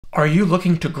Are you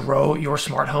looking to grow your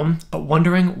smart home but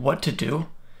wondering what to do?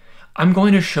 I'm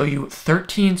going to show you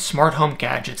 13 smart home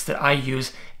gadgets that I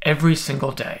use every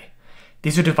single day.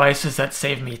 These are devices that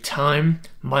save me time,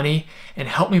 money, and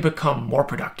help me become more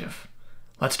productive.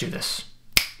 Let's do this.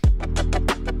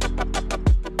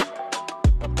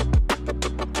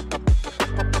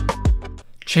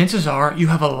 Chances are you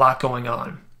have a lot going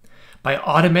on. By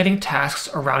automating tasks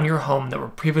around your home that were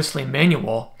previously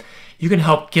manual, you can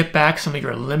help get back some of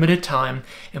your limited time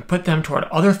and put them toward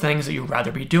other things that you'd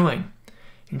rather be doing.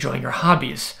 Enjoying your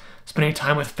hobbies, spending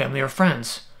time with family or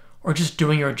friends, or just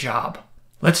doing your job.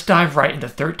 Let's dive right into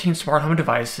 13 smart home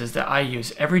devices that I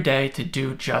use every day to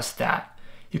do just that.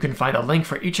 You can find a link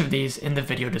for each of these in the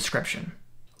video description.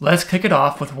 Let's kick it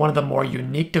off with one of the more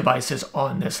unique devices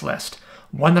on this list,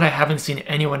 one that I haven't seen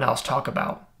anyone else talk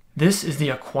about. This is the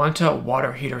Aquanta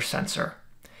water heater sensor.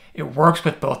 It works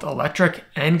with both electric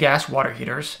and gas water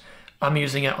heaters. I'm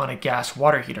using it on a gas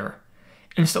water heater.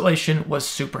 Installation was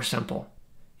super simple.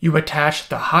 You attach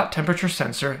the hot temperature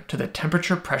sensor to the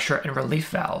temperature, pressure, and relief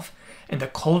valve, and the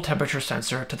cold temperature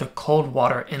sensor to the cold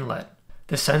water inlet.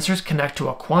 The sensors connect to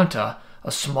Aquanta,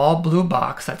 a small blue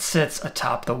box that sits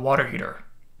atop the water heater.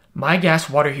 My gas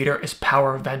water heater is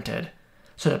power vented,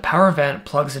 so the power vent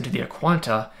plugs into the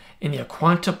Aquanta, and the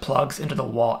Aquanta plugs into the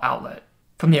wall outlet.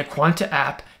 From the Aquanta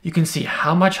app, you can see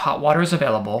how much hot water is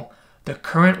available, the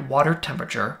current water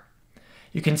temperature.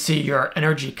 You can see your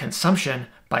energy consumption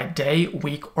by day,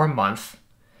 week, or month.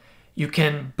 You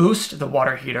can boost the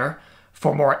water heater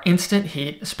for more instant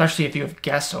heat, especially if you have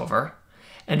guests over.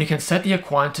 And you can set the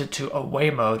Aquanta to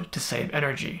away mode to save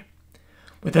energy.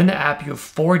 Within the app, you have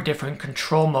 4 different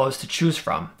control modes to choose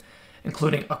from,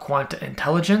 including Aquanta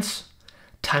Intelligence,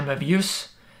 Time of Use,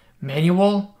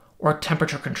 Manual, or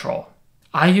Temperature Control.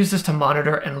 I use this to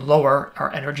monitor and lower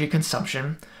our energy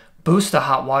consumption, boost the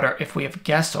hot water if we have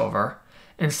guests over,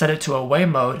 and set it to away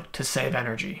mode to save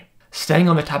energy. Staying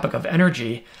on the topic of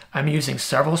energy, I'm using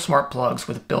several smart plugs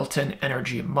with built-in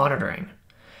energy monitoring.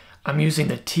 I'm using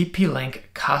the TP-Link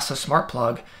Casa Smart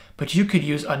Plug, but you could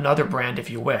use another brand if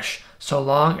you wish, so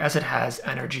long as it has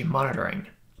energy monitoring.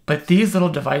 But these little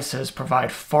devices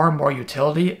provide far more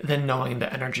utility than knowing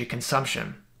the energy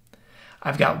consumption.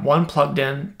 I've got one plugged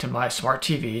in to my smart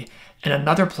TV and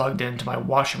another plugged into my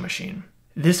washing machine.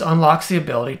 This unlocks the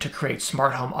ability to create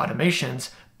smart home automations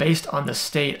based on the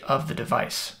state of the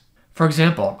device. For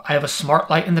example, I have a smart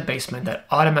light in the basement that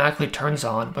automatically turns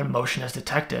on when motion is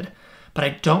detected, but I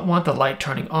don't want the light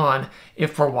turning on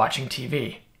if we're watching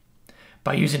TV.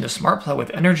 By using the smart plug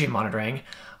with energy monitoring,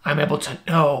 I'm able to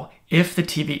know if the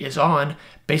TV is on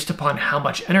based upon how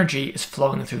much energy is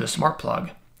flowing through the smart plug.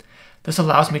 This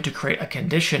allows me to create a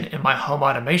condition in my home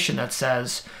automation that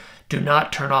says, do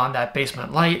not turn on that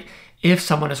basement light if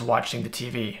someone is watching the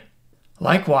TV.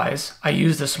 Likewise, I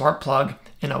use the smart plug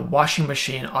in a washing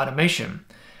machine automation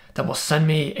that will send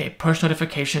me a push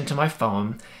notification to my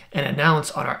phone and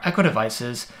announce on our Echo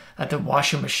devices that the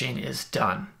washing machine is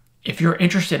done. If you're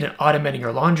interested in automating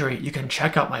your laundry, you can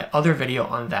check out my other video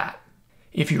on that.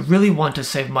 If you really want to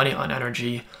save money on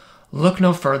energy, look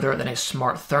no further than a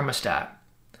smart thermostat.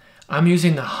 I'm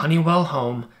using the Honeywell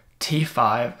Home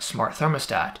T5 smart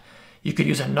thermostat. You could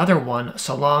use another one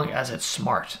so long as it's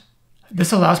smart.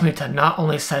 This allows me to not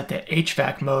only set the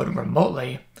HVAC mode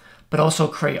remotely, but also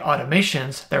create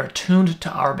automations that are tuned to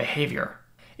our behavior.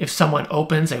 If someone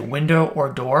opens a window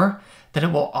or door, then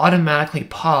it will automatically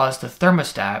pause the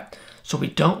thermostat so we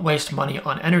don't waste money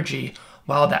on energy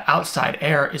while the outside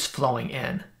air is flowing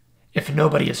in. If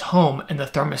nobody is home and the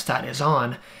thermostat is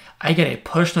on, I get a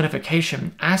push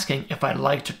notification asking if I'd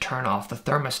like to turn off the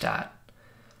thermostat.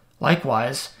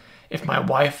 Likewise, if my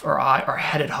wife or I are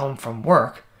headed home from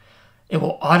work, it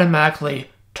will automatically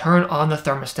turn on the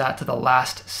thermostat to the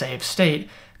last saved state.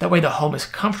 That way the home is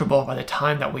comfortable by the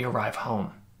time that we arrive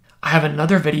home. I have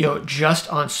another video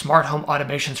just on smart home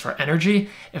automations for energy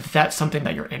if that's something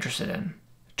that you're interested in.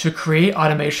 To create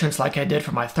automations like I did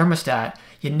for my thermostat,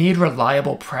 you need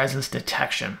reliable presence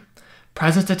detection.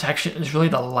 Presence detection is really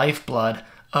the lifeblood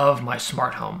of my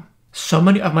smart home. So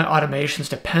many of my automations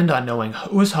depend on knowing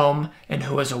who is home and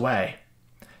who is away.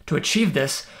 To achieve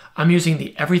this, I'm using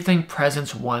the Everything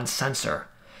Presence 1 sensor.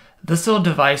 This little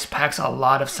device packs a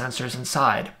lot of sensors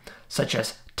inside, such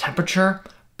as temperature,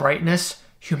 brightness,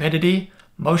 humidity,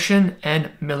 motion,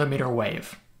 and millimeter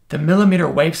wave. The millimeter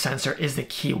wave sensor is the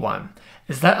key one,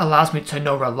 as that allows me to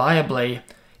know reliably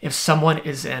if someone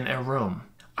is in a room.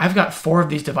 I've got 4 of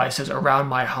these devices around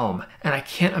my home, and I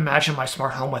can't imagine my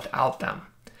smart home without them.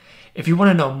 If you want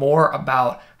to know more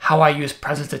about how I use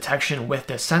presence detection with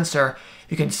this sensor,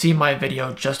 you can see my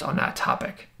video just on that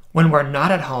topic. When we're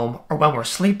not at home or when we're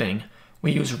sleeping,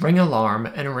 we use Ring alarm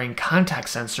and Ring contact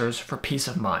sensors for peace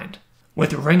of mind.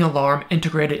 With Ring alarm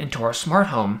integrated into our smart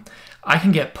home, I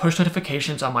can get push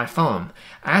notifications on my phone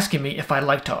asking me if I'd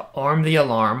like to arm the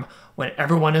alarm when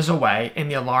everyone is away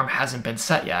and the alarm hasn't been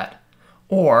set yet,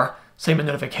 or send a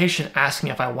notification asking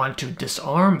if I want to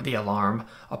disarm the alarm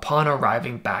upon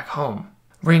arriving back home.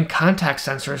 Ring contact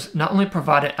sensors not only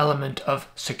provide an element of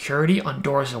security on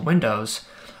doors and windows,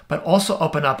 but also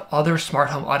open up other smart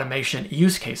home automation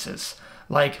use cases,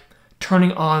 like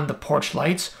turning on the porch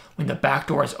lights when the back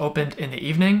door is opened in the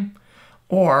evening,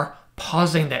 or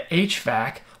pausing the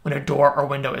HVAC when a door or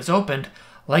window is opened,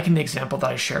 like in the example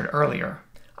that I shared earlier.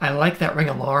 I like that Ring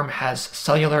alarm has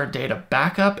cellular data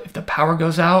backup if the power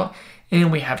goes out,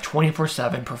 and we have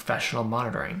 24/7 professional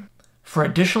monitoring. For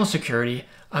additional security,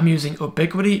 I'm using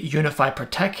Ubiquiti Unify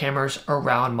Protect cameras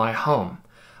around my home.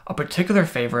 A particular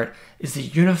favorite is the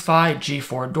Unify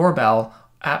G4 doorbell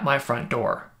at my front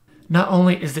door. Not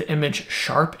only is the image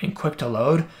sharp and quick to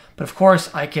load, but of course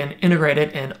I can integrate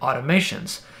it in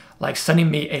automations, like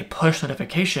sending me a push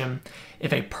notification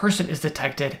if a person is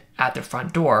detected at the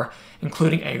front door,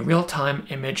 including a real-time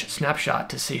image snapshot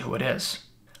to see who it is.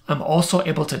 I'm also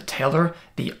able to tailor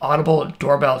the audible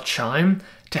doorbell chime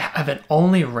to have it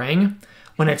only ring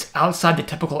when it's outside the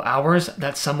typical hours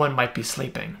that someone might be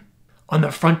sleeping. On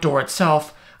the front door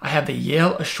itself, I have the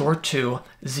Yale Assure 2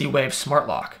 Z-Wave Smart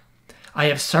Lock. I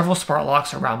have several smart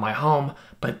locks around my home,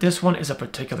 but this one is a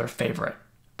particular favorite.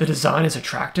 The design is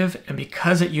attractive, and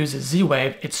because it uses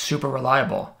Z-Wave, it's super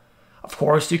reliable. Of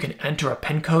course, you can enter a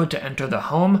PIN code to enter the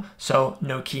home, so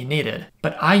no key needed.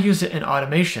 But I use it in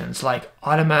automations, like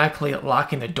automatically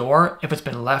locking the door if it's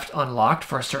been left unlocked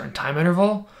for a certain time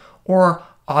interval, or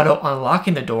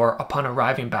auto-unlocking the door upon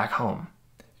arriving back home.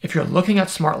 If you're looking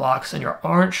at smart locks and you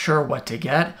aren't sure what to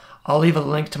get, I'll leave a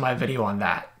link to my video on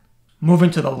that. Moving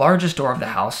to the largest door of the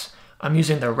house, I'm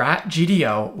using the RAT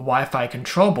GDO Wi-Fi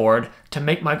control board to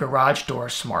make my garage door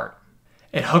smart.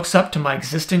 It hooks up to my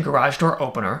existing garage door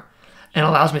opener and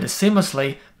allows me to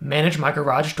seamlessly manage my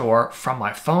garage door from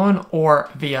my phone or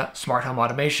via smart home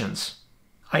automations.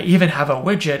 I even have a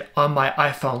widget on my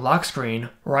iPhone lock screen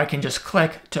where I can just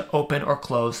click to open or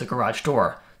close the garage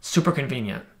door. Super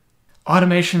convenient.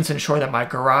 Automations ensure that my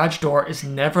garage door is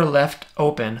never left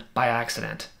open by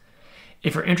accident.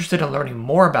 If you're interested in learning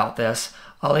more about this,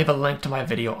 I'll leave a link to my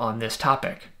video on this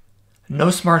topic.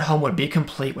 No smart home would be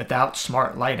complete without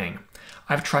smart lighting.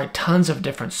 I've tried tons of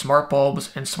different smart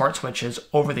bulbs and smart switches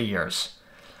over the years.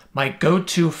 My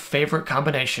go-to favorite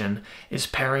combination is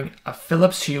pairing a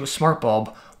Philips Hue smart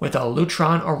bulb with a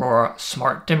Lutron Aurora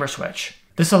smart dimmer switch.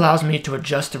 This allows me to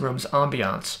adjust the room's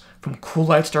ambiance, from cool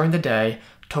lights during the day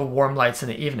to warm lights in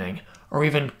the evening, or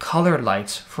even colored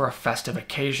lights for a festive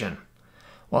occasion,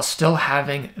 while still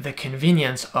having the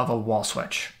convenience of a wall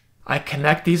switch. I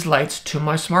connect these lights to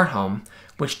my smart home,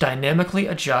 which dynamically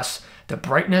adjusts the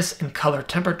brightness and color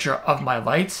temperature of my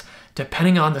lights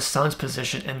depending on the sun's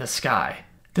position in the sky.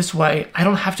 This way, I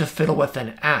don't have to fiddle with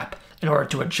an app in order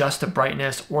to adjust the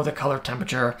brightness or the color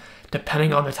temperature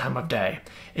depending on the time of day.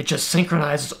 It just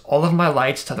synchronizes all of my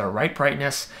lights to the right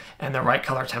brightness and the right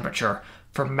color temperature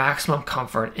for maximum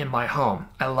comfort in my home.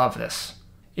 I love this.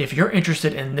 If you're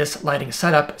interested in this lighting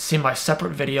setup, see my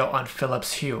separate video on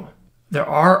Philips Hue. There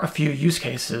are a few use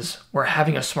cases where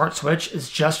having a smart switch is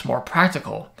just more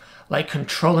practical, like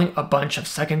controlling a bunch of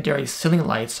secondary ceiling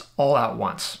lights all at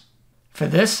once. For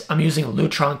this, I'm using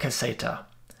Lutron Caseta.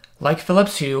 Like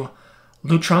Philips Hue,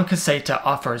 Lutron Caseta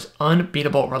offers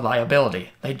unbeatable reliability.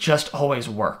 They just always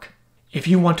work. If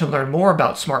you want to learn more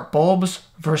about smart bulbs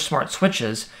versus smart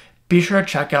switches, be sure to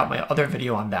check out my other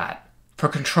video on that. For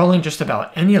controlling just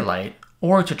about any light,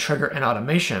 or to trigger an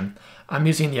automation, I'm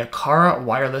using the Aqara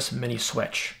wireless mini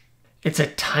switch. It's a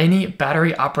tiny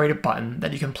battery-operated button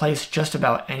that you can place just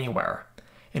about anywhere.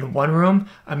 In one room,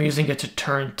 I'm using it to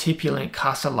turn TP-Link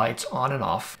Casa lights on and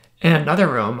off. In another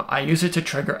room, I use it to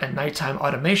trigger a nighttime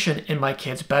automation in my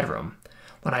kid's bedroom.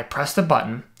 When I press the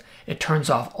button, it turns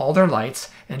off all their lights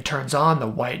and turns on the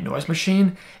white noise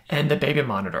machine and the baby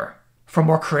monitor. For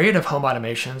more creative home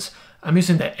automations, I'm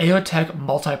using the AOTech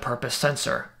multi-purpose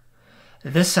sensor.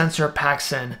 This sensor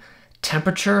packs in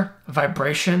temperature,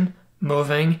 vibration,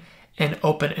 moving, and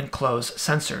open and close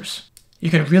sensors. You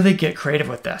can really get creative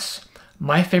with this.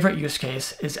 My favorite use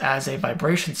case is as a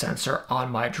vibration sensor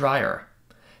on my dryer.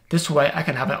 This way I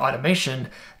can have an automation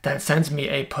that sends me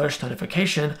a push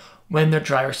notification when the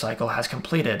dryer cycle has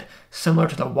completed, similar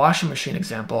to the washing machine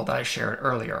example that I shared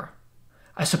earlier.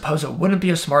 I suppose it wouldn't be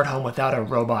a smart home without a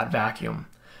robot vacuum.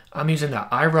 I'm using the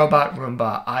iRobot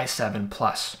Roomba i7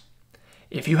 Plus.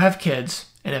 If you have kids,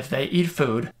 and if they eat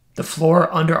food, The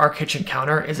floor under our kitchen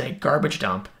counter is a garbage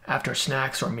dump after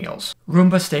snacks or meals.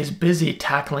 Roomba stays busy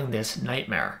tackling this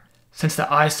nightmare. Since the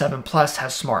i7 Plus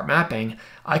has smart mapping,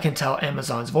 I can tell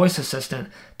Amazon's voice assistant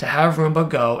to have Roomba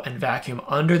go and vacuum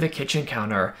under the kitchen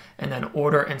counter, and then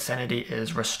order and sanity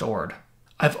is restored.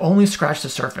 I've only scratched the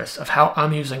surface of how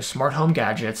I'm using smart home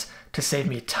gadgets to save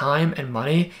me time and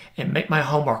money and make my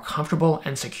home more comfortable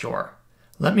and secure.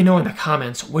 Let me know in the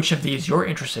comments which of these you're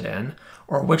interested in,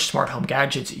 or which smart home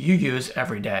gadgets you use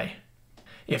every day.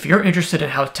 If you're interested in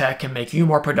how tech can make you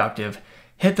more productive,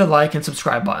 hit the like and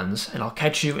subscribe buttons, and I'll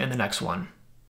catch you in the next one.